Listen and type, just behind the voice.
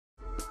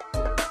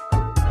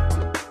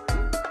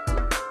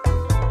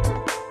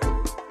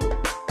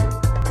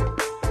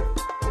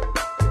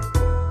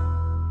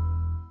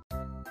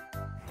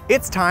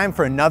It's time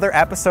for another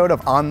episode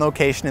of On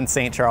Location in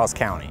St. Charles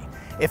County.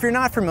 If you're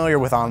not familiar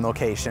with On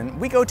Location,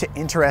 we go to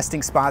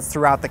interesting spots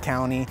throughout the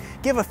county,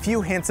 give a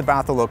few hints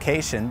about the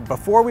location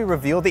before we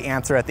reveal the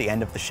answer at the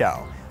end of the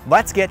show.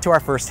 Let's get to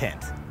our first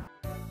hint.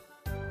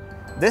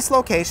 This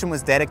location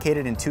was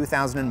dedicated in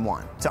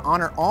 2001 to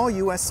honor all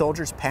U.S.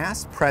 soldiers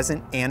past,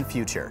 present, and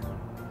future.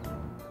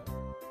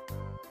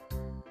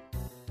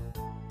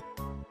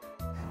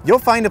 You'll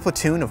find a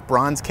platoon of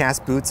bronze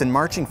cast boots in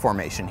marching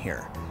formation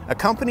here,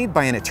 accompanied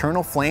by an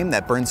eternal flame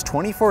that burns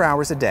 24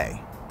 hours a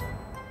day.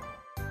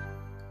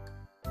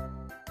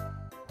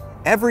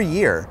 Every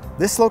year,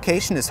 this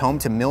location is home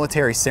to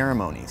military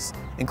ceremonies,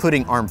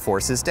 including Armed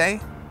Forces Day,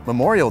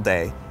 Memorial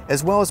Day,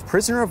 as well as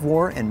Prisoner of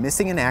War and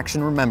Missing in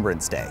Action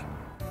Remembrance Day.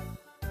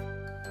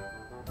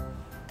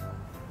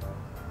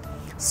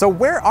 So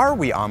where are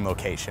we on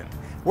location?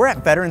 We're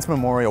at Veterans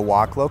Memorial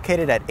Walk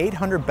located at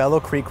 800 Bellow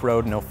Creek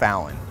Road in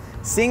O'Fallon.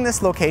 Seeing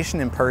this location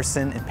in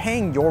person and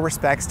paying your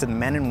respects to the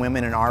men and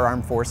women in our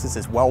armed forces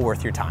is well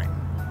worth your time.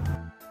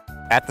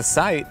 At the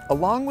site,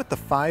 along with the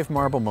 5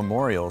 marble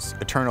memorials,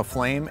 eternal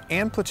flame,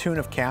 and platoon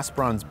of cast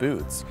bronze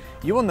boots,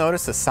 you will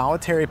notice a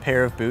solitary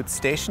pair of boots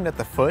stationed at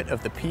the foot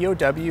of the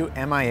POW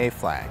MIA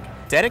flag,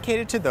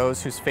 dedicated to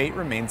those whose fate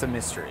remains a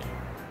mystery.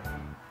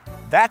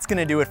 That's going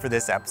to do it for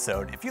this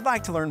episode. If you'd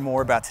like to learn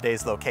more about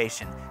today's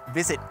location,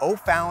 visit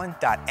ofallon.mo.us,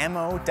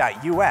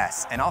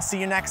 and I'll see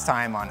you next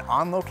time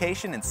on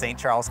Location in St.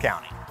 Charles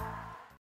County.